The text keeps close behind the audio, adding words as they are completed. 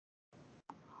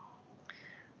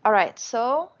All right,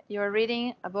 so you're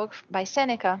reading a book by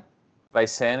Seneca. By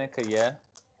Seneca, yeah.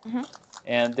 Mhm.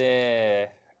 And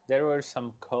there were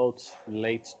some quotes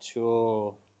related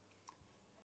to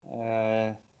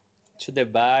the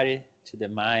body, to the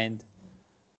mind,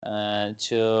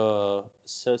 to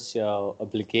social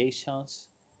obligations,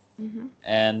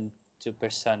 and to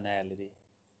personality.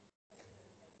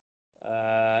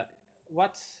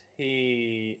 What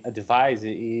he advised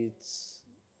is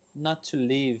not to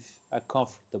live a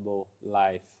comfortable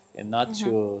life and not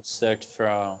to search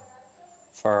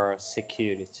for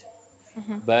security,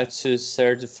 but to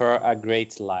search for a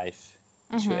great life,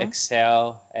 to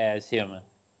excel as human.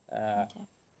 Okay.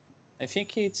 I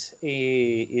think it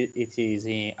is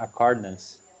in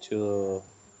accordance to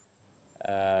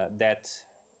that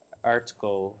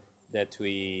article that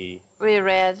we We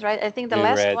read, right? I think the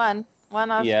last read.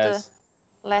 one of the Yes,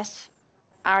 last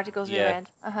articles we yeah. read.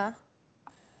 Uh-huh.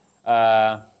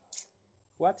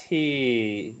 What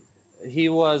he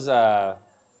was a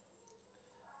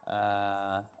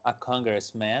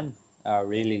congressman, a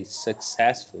really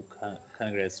successful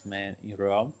congressman in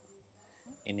Rome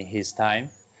in his time,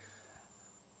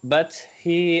 but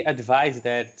he advised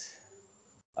that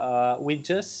we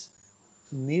just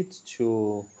need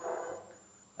to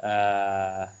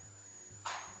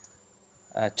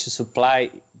supply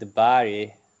the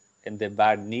body and the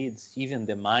body needs, even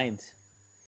the mind,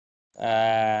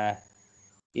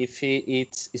 if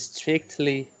it's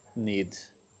strictly need.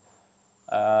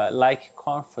 Like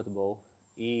comfortable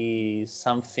is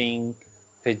something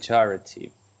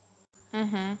pejorative.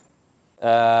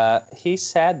 He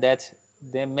said that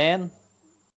the man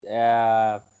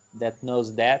that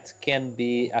knows that can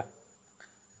be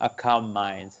a calm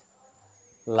mind,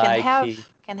 like he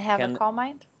Can have a can, calm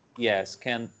mind. yes,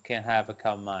 can have a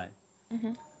calm mind,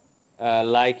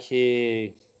 like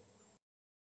he.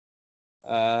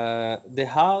 The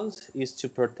house is to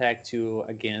protect you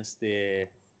against the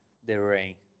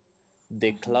rain,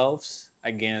 the clothes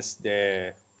against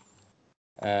the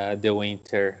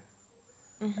winter.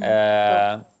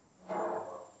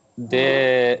 Go.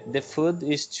 The food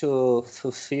is to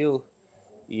fulfill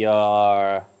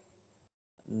your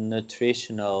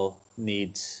nutritional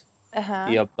needs, Uh-huh.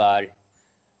 your body.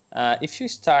 If you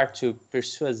start to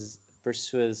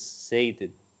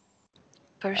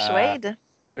Persuade.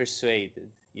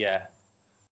 persuaded, yeah,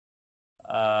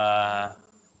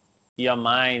 your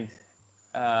mind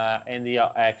and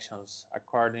your actions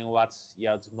according what's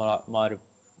your more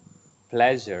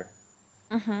pleasure,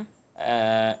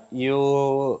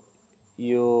 you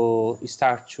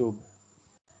start to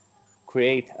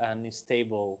create an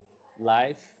stable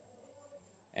life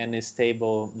and a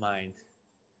stable mind,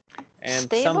 and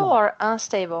Stable some or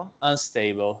unstable?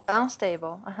 unstable.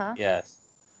 Unstable. Uh-huh. Yes,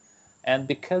 and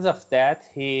because of that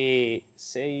he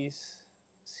says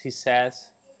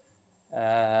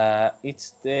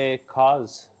it's the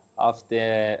cause of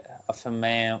a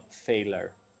man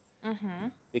failure,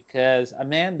 because a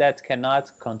man that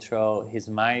cannot control his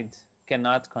mind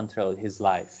cannot control his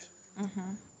life.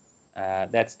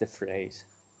 That's the phrase.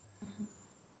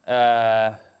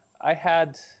 I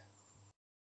had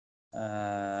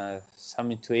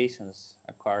some intuitions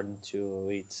according to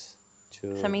it,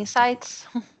 Some to insights.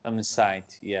 some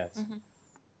insight. Yes.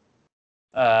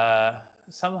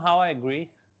 Somehow I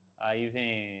agree. I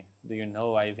even, do you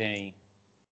know, I even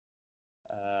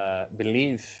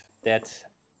believe that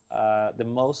the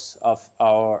most of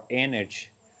our energy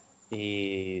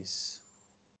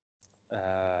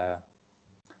uh,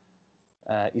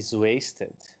 is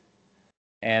wasted,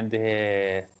 and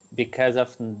because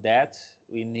of that,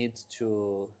 we need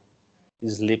to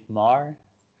sleep more.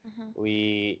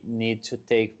 We need to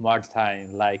take more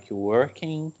time, like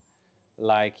working,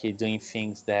 like doing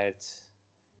things that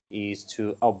is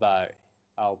to our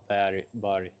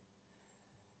body.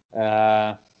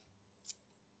 Uh,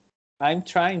 I'm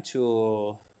trying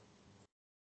to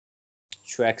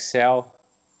excel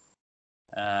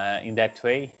in that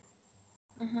way.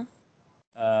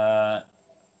 Uh,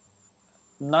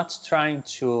 Not trying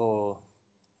to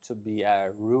be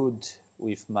rude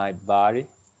with my body,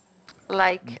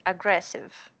 Like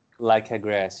aggressive. like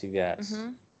aggressive, yes.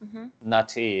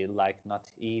 Not like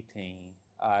not eating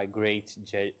a great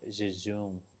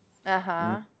jejuun.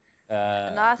 Uh-huh.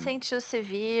 Uh, Nothing too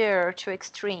severe or too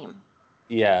extreme.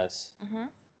 yes,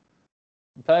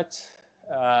 but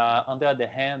on the other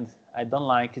hand, I don't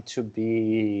like it to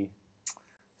be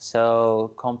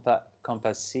so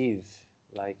compassive,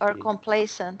 like Or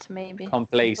complacent, maybe.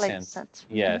 complacent.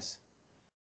 Yes,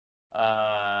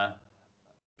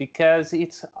 because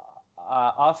it's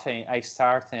often I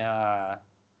start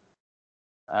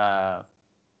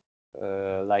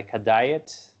like a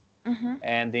diet,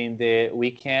 and in the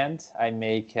weekend I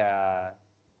make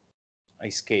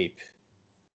escape.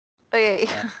 Okay.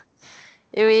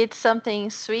 You eat something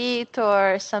sweet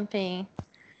or something.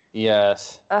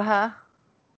 Yes.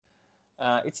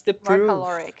 It's the More proof.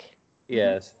 caloric.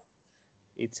 Yes.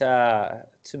 It's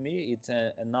to me it's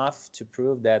enough to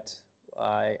prove that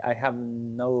I have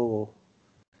no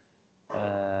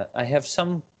I have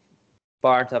some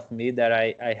part of me that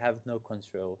I have no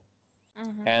control,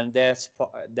 and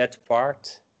that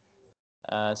part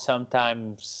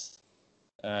sometimes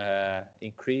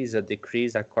increase or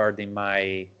decrease according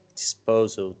my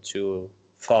disposal to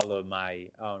follow my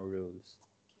own rules.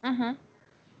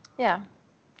 Yeah.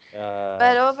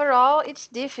 But overall, it's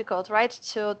difficult, right?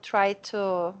 To try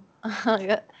to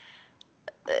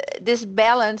this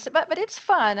balance, but it's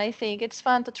fun. I think it's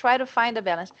fun to try to find a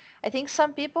balance. I think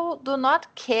some people do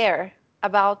not care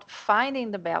about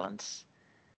finding the balance.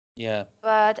 Yeah.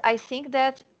 But I think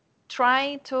that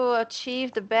trying to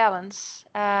achieve the balance,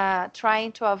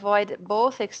 trying to avoid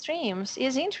both extremes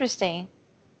is interesting.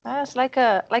 It's like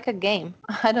a game.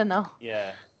 I don't know.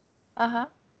 Yeah. Uh-huh.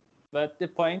 But the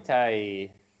point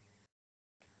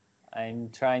I'm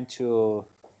trying to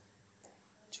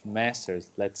master,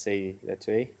 let's say that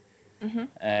way,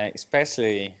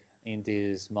 especially in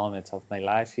this moment of my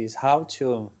life, is how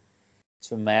to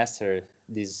master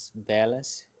this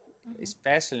balance,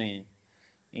 especially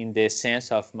in the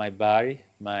sense of my body,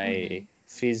 my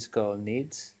physical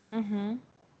needs,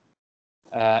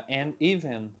 and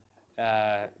even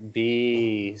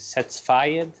be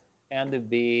satisfied and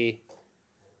be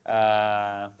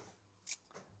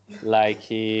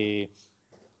like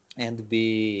and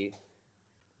be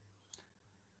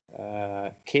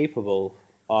capable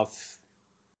of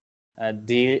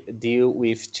deal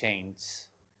with change,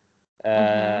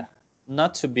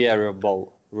 not to be a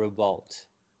robot.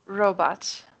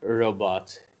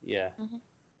 Yeah.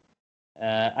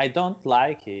 I don't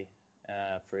like it,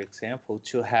 for example,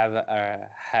 to have a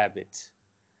habit.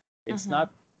 It's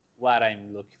not what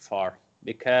I'm looking for,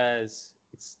 because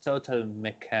it's totally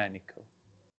mechanical.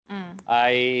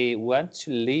 I want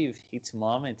to live each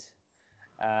moment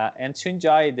and to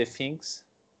enjoy the things,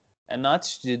 and not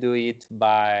to do it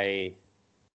by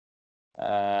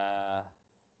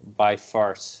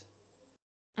force.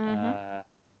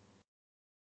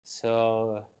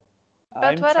 So But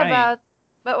I'm trying.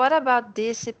 what about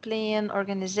discipline,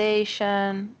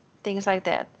 organization, things like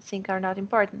that? I think are not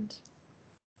important.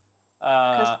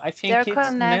 Because I they're think it's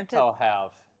connected. mental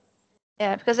health.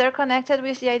 Yeah, because they're connected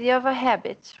with the idea of a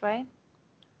habit, right?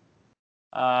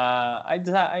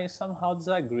 I somehow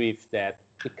disagree with that,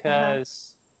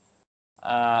 because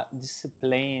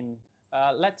discipline,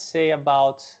 let's say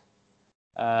about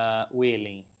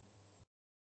willing.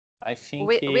 I think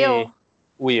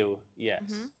will,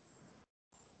 yes.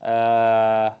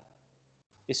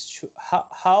 It's true.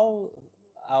 How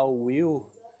our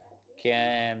will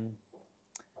can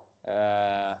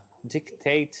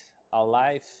dictate our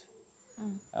life,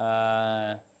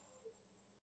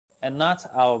 and not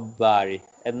our body,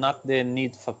 and not the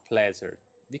need for pleasure,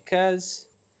 because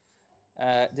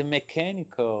the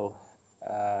mechanical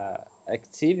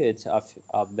activity of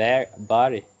our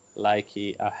body, like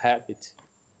a habit,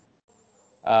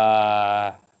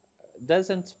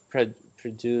 doesn't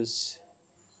produce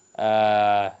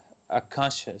a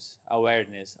conscious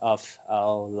awareness of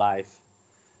our life.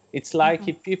 It's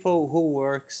like people who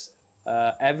works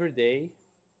every day,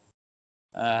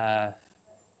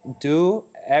 do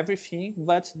everything,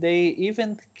 but they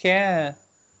even can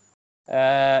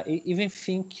even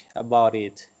think about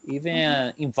it,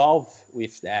 even involve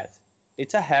with that.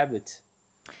 It's a habit.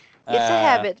 It's a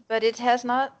habit, but it has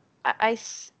not. I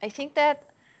think that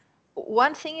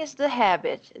one thing is the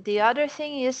habit. The other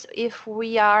thing is if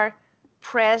we are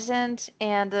present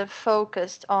and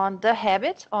focused on the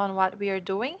habit, on what we are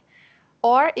doing,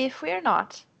 or if we are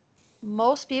not.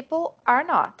 Most people are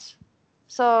not.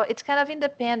 So it's kind of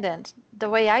independent. The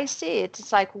way I see it,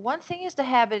 it's like one thing is the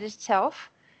habit itself.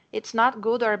 It's not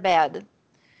good or bad.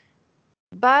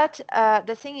 But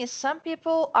the thing is, some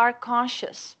people are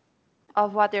conscious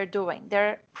of what they're doing.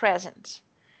 They're present.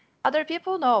 Other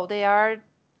people, no, they are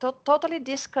totally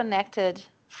disconnected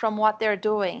from what they're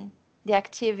doing, the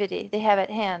activity they have at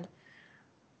hand,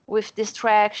 with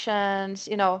distractions.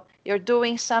 You're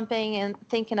doing something and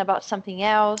thinking about something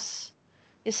else.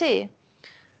 You see?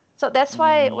 So that's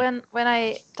why when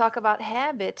I talk about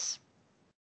habits,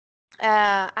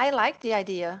 I like the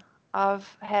idea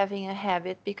of having a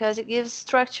habit because it gives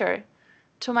structure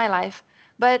to my life.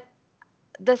 But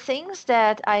the things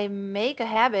that I make a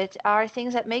habit are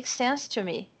things that make sense to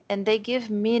me and they give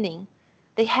meaning.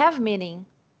 They have meaning.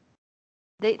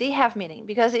 They have meaning,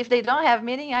 because if they don't have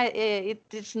meaning, it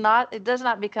does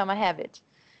not become a habit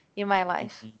in my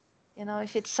life. You know,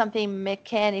 if it's something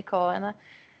mechanical, and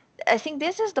I think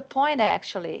this is the point,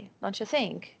 actually, don't you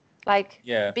think? Like,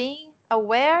 Yeah. being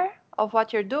aware of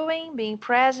what you're doing, being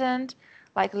present,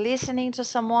 like listening to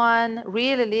someone,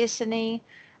 really listening,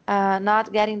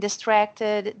 not getting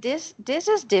distracted. This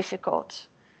is difficult,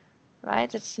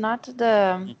 right? It's not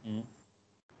the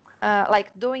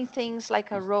like doing things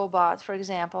like a robot, for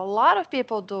example. A lot of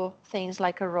people do things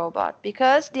like a robot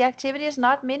because the activity is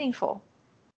not meaningful.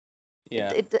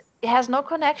 Yeah. It has no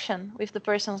connection with the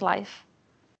person's life,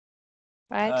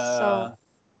 right? So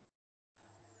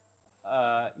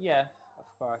yeah, of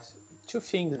course. Two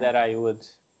things that I would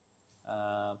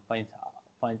point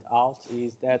out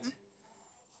is that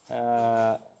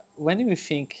when you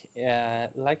think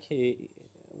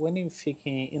when you think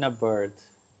in a bird,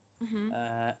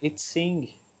 it sings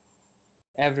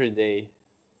every day.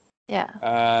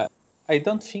 yeah. I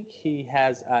don't think he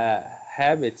has a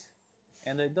habit,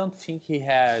 and I don't think he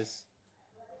has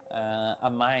a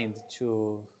mind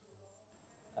to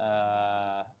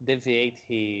deviate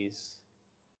his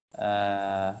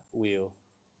will.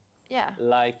 Yeah.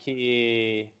 Like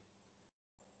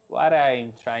what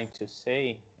I'm trying to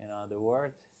say, in other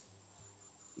words,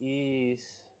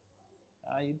 is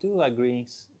I do agree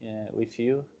with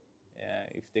you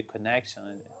with the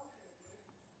connection.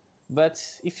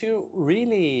 But if you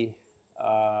really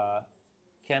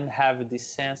can have this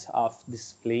sense of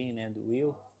discipline and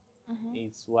will,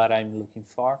 it's what I'm looking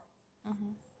for.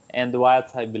 And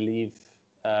what I believe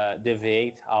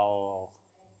deviate our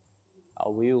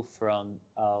will from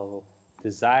our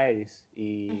desires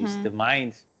is the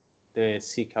mind, the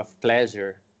seek of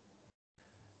pleasure,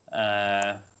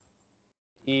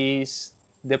 is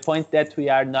the point that we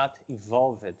are not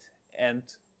evolved,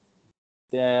 and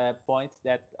the point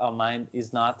that our mind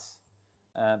is not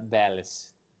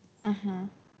balanced.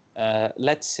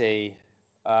 Let's say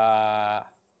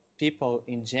people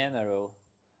in general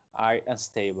are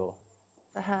unstable,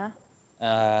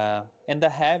 and the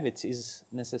habit is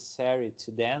necessary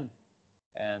to them.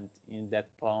 And in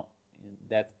that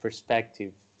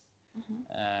perspective,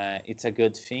 it's a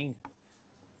good thing.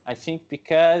 I think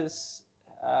because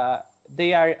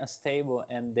they are unstable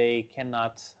and they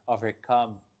cannot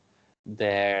overcome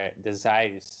their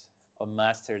desires or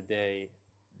master their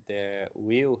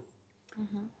will.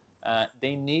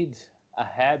 They need a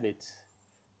habit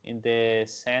in the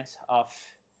sense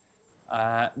of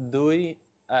doing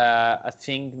a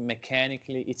thing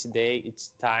mechanically each day,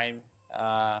 each time.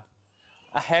 A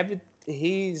habit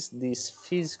is these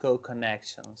physical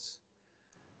connections.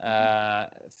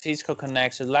 Physical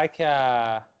connections, like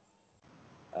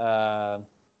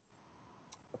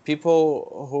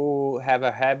people who have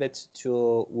a habit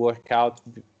to work out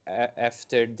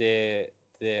after their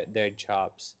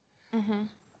jobs.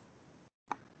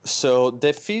 So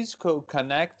the physical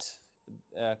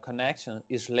connection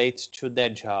is related to their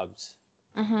jobs,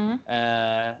 and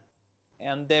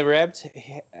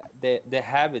the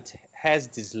habit has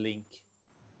this link.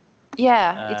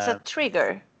 Yeah, it's a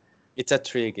trigger. It's a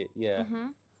trigger,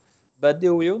 yeah. But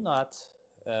you will not.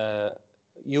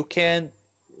 You can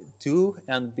do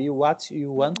and be what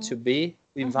you want to be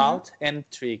without any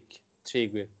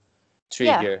trigger.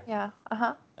 Yeah.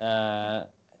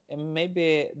 And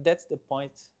maybe that's the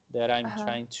point that I'm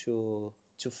trying to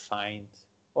find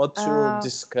or to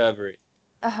discover.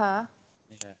 Yeah.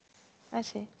 Yeah. I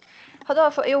see.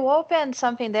 Rodolfo, you opened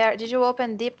something there. Did you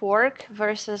open deep work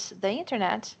versus the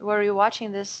internet? Were you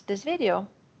watching this video?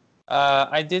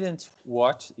 I didn't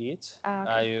watch it.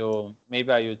 Okay.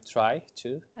 Maybe I will try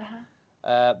to.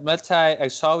 But I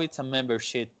saw it's a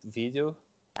membership video,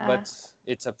 but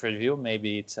it's a preview.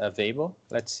 Maybe it's available.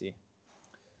 Let's see.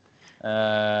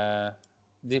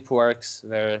 Deep Works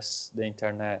versus the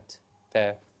Internet,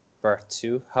 Part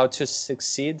 2. How to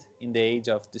succeed in the age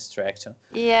of distraction.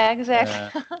 Yeah,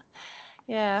 exactly.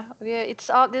 Yeah, it's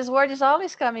all, this word is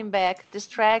always coming back.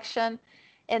 Distraction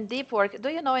and deep work. Do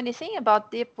you know anything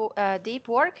about deep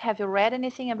work? Have you read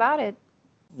anything about it?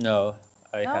 No,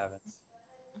 I No? haven't.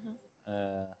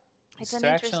 It's an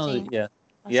Distraction, interesting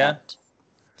yeah.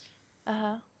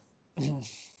 concept.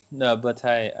 No, but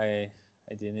I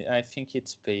didn't. I think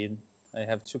it's paid. I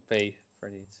have to pay for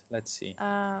it. Let's see.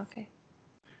 Okay.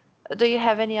 Do you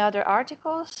have any other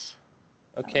articles?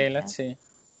 Okay, let's see.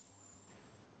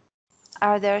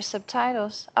 Are there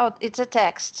subtitles? Oh, it's a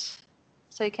text,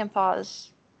 so you can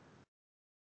pause.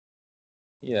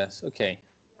 Yes, okay.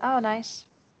 Oh, nice.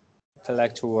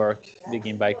 Select work.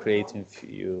 Begin by creating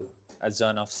you a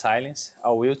zone of silence,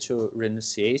 a will to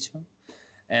renunciation,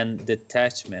 and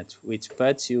detachment, which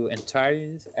puts you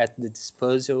entirely at the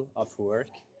disposal of work,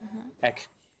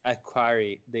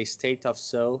 acquire the state of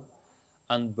soul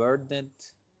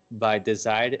unburdened by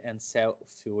desire and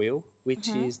self-will, which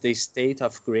is the state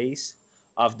of grace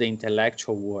of the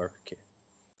intellectual work.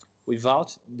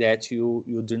 Without that, you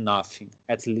do nothing,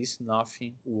 at least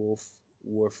nothing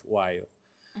worthwhile.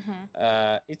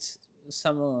 It's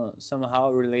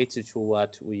somehow related to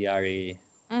what we are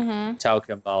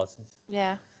talking about.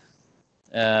 Yeah.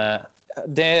 The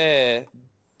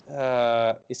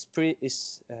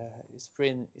expressive.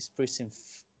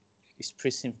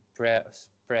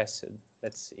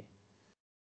 Let's see.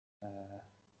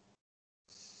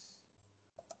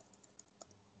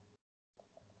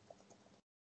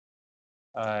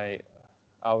 I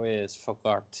always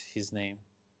forgot his name.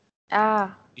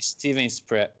 Steven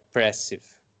Pressfield.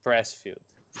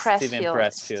 Steven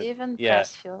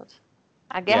Pressfield.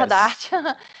 A Guerra da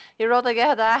Arte. He wrote A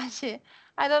Guerra da Arte.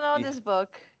 I don't know this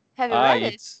book. Have you read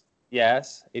it?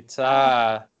 Yes, it's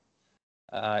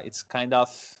kind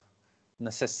of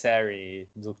necessary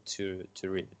book to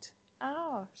read it.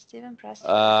 Oh, Steven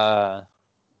Pressfield.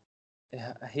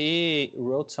 He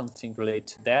wrote something related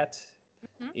to that.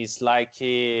 It's like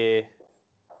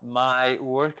my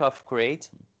work of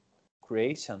creation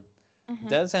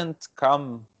doesn't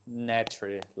come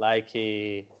naturally, like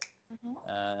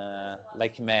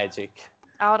magic.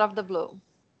 Out of the blue.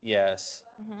 Yes.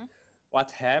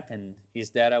 What happened is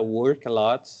that I work a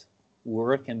lot,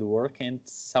 and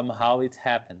somehow it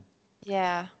happened.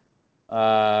 Yeah.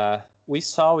 We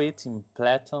saw it in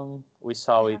Plato, we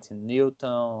saw it in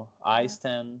Newton,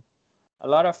 Einstein. A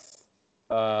lot of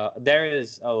there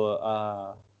is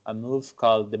a move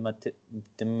called the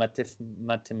mathematician.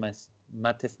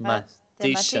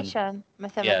 Mathematician.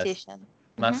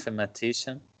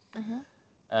 Mathematician.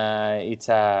 It's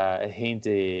a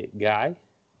Hindi guy.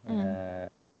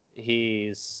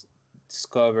 His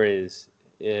discoveries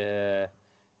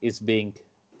is being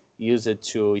used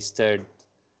to study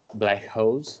black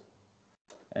holes,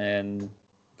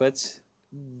 but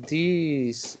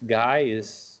these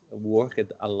guys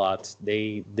worked a lot.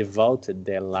 They devoted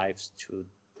their lives to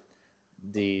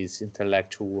this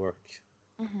intellectual work.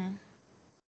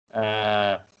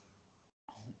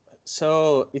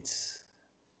 So it's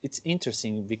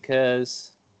interesting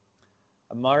because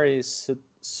more is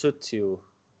subtle.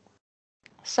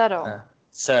 Subtle.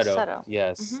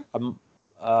 Yes. A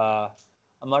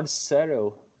more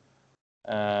subtle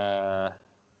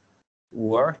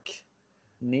work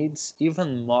needs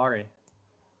even more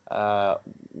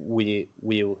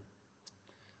will.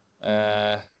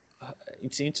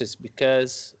 It's interesting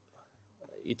because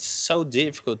it's so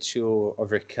difficult to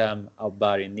overcome our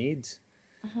body needs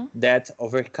that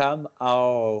overcome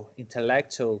our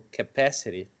intellectual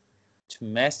capacity to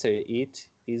master it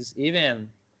is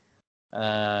even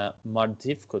more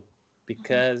difficult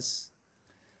because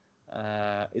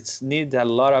it's need a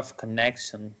lot of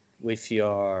connection with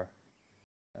your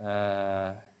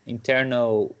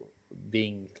internal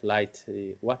being, like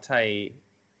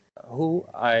who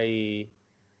am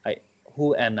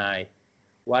I,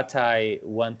 what I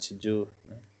want to do.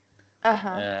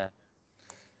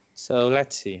 So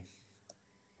let's see.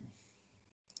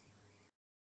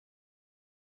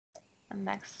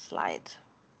 Next slide.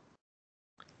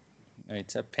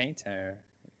 It's a painter,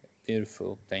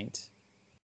 beautiful paint.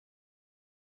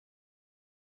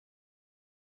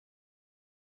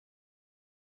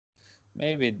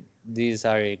 Maybe these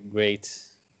are a great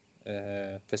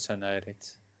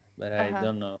personalities, but I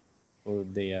don't know who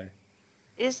they are.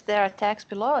 Is there a text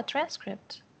below, a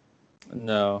transcript?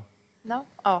 No. No?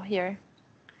 Oh, here.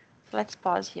 Let's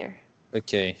pause here.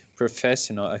 Okay.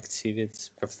 Professional activities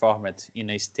performed in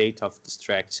a state of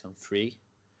distraction-free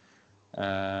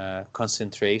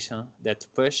concentration that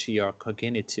push your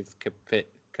cognitive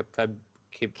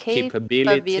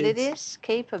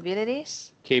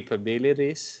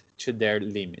capabilities to their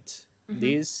limits.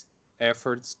 These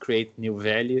efforts create new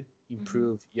value,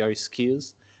 improve your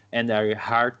skills, and are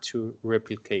hard to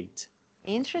replicate.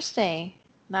 Interesting.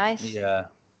 Nice. Yeah.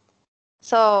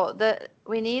 So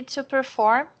we need to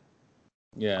perform,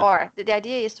 or the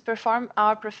idea is to perform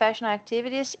our professional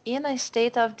activities in a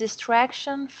state of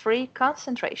distraction-free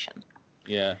concentration.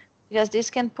 Yeah. Because this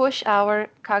can push our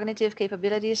cognitive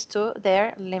capabilities to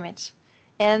their limits.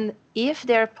 And if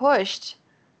they're pushed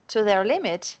to their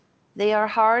limit, they are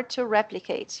hard to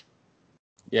replicate.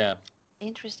 Yeah.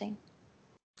 Interesting.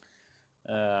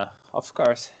 Of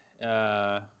course.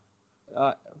 For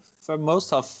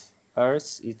most of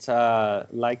us, it's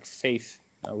like faith.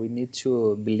 We need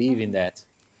to believe in that.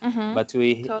 But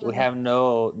we have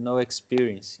no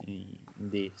experience in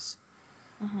this.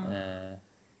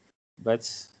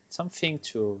 But something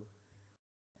to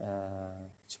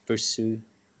pursue.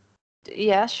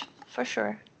 Yes, for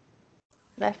sure.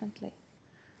 Definitely.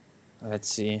 Let's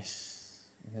see.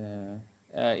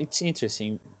 It's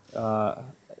interesting.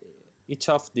 Each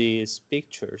of these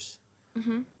pictures,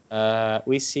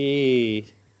 we see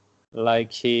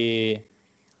like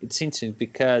it's interesting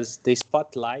because the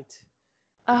spotlight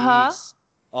is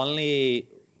only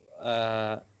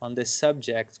on the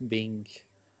subject being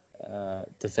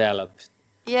developed.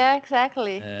 Yeah,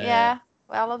 exactly. Yeah,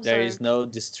 well observed. There is no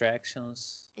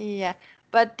distractions. Yeah,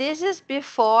 but this is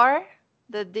before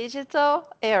the digital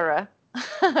era,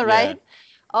 right?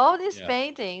 All these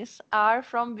paintings are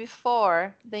from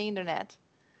before the internet.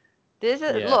 This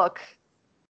is, look,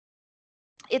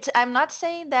 I'm not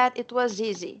saying that it was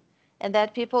easy and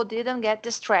that people didn't get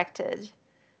distracted,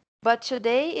 but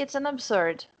today it's an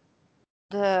absurd.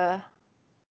 The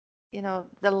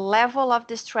level of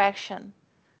distraction.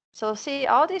 So see,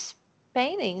 all these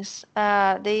paintings,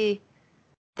 they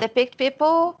depict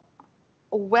people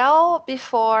well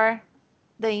before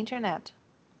the internet.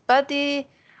 But the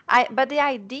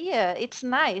idea, it's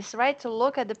nice, right? To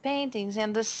look at the paintings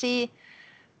and to see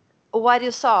what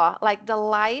you saw, like the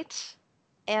light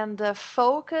and the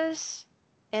focus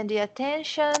and the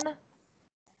attention.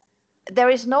 There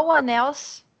is no one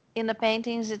else in the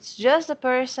paintings. It's just the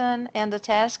person and the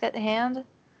task at hand.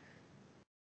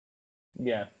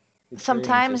 Yeah.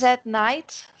 Sometimes at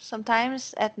night,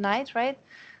 right?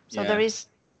 So there is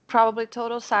probably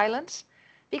total silence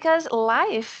because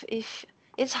life, if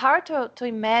it's hard to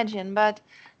imagine, but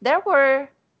there were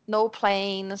no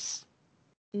planes,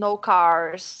 no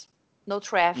cars, no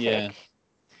traffic.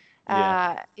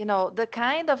 The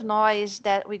kind of noise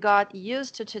that we got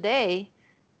used to today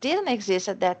didn't exist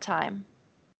at that time.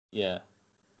 Yeah.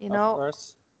 Of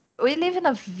course. We live in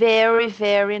a very,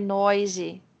 very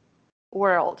noisy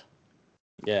world.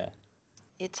 Yeah.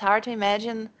 It's hard to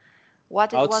imagine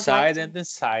what it was like. Outside and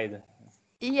inside.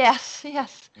 Yes. Yeah.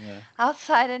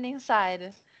 Outside and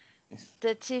inside.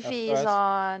 The TV is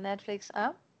on Netflix.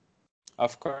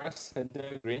 Of course, I do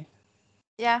agree.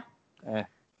 Yeah.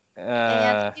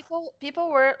 And people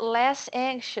were less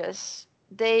anxious.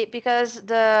 Because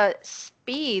the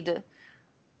speed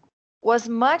was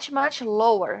much, much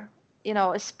lower.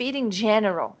 Speed in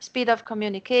general, speed of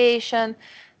communication,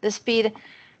 the speed,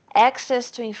 access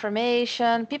to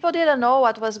information. People didn't know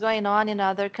what was going on in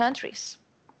other countries.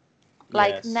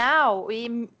 Like now,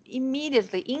 we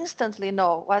immediately, instantly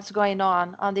know what's going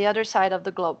on the other side of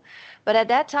the globe. But at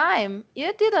that time,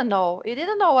 you didn't know. You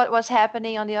didn't know what was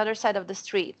happening on the other side of the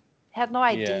street. Had no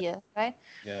idea, right?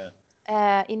 Yeah.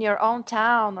 In your own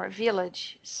town or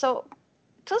village. So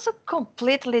it was a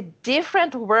completely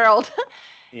different world.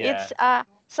 It's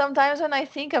sometimes when I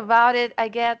think about it, I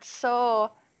get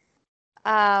so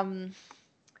I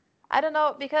don't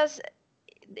know, because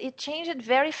it changed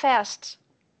very fast.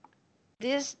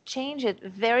 This changed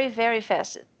very, very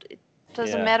fast. It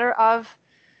was a matter of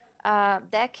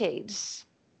decades,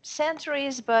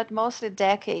 centuries, but mostly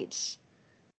decades,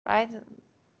 right?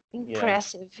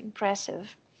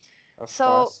 Impressive. Of So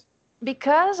course.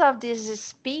 because of this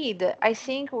speed, I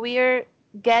think we're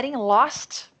getting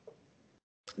lost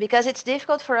because it's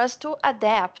difficult for us to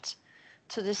adapt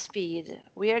to the speed.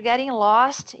 We are getting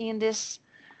lost in this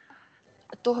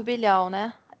turbilhão,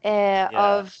 né?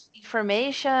 Of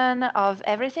information, of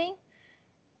everything.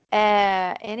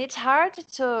 And it's hard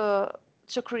to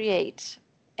create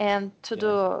and to do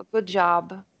a good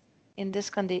job in these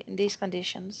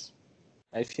conditions.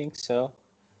 I think so.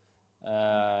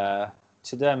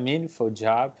 To do a meaningful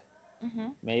job,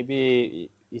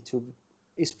 maybe it will.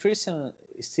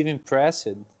 Stephen Pressed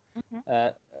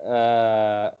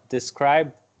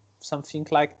described something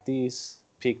like this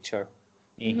picture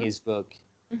in his book.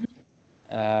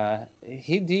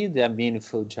 He did a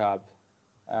meaningful job.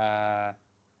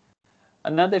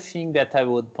 Another thing that I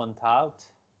would point out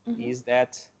is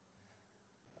that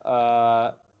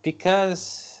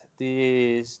because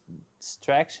these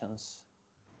distractions,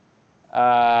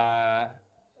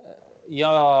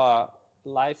 your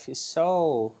life is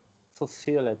so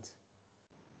fulfilled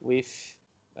with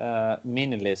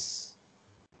meaningless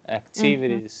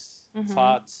activities,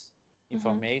 thoughts,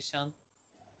 information,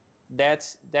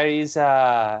 that there is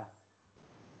a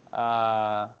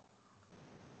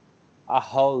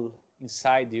hole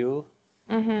inside you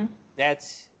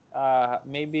that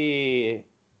maybe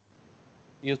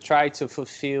you try to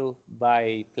fulfill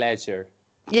by pleasure.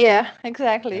 Yeah,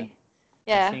 exactly.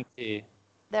 Yeah. I think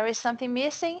there is something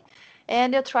missing,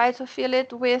 and you try to fill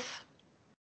it with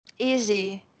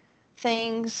easy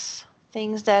things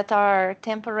that are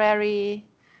temporary,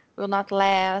 will not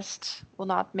last, will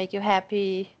not make you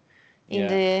happy in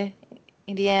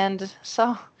the end.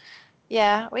 So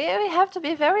yeah, we have to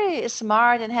be very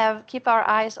smart and keep our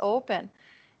eyes open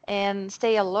and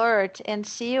stay alert and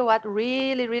see what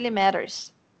really, really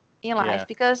matters in life,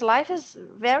 because life is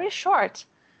very short,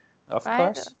 Of right?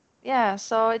 course. Yeah,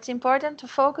 so it's important to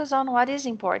focus on what is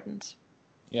important.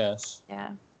 Yes.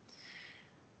 Yeah.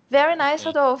 Very nice, Okay.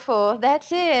 Rodolfo.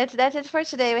 That's it. That's it for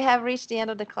today. We have reached the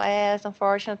end of the class,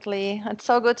 unfortunately. It's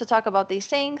so good to talk about these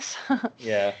things.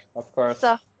 Yeah, of course.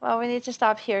 So, well, we need to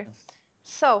stop here.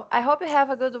 So, I hope you have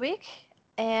a good week.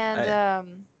 And, I,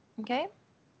 okay?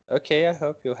 okay, I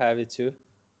hope you have it too.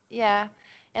 Yeah.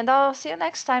 And I'll see you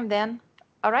next time then.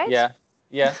 All right? Yeah,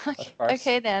 yeah, Okay, of course.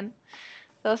 okay then.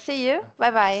 So, see you.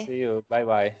 Bye bye. See you. Bye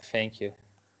bye. Thank you.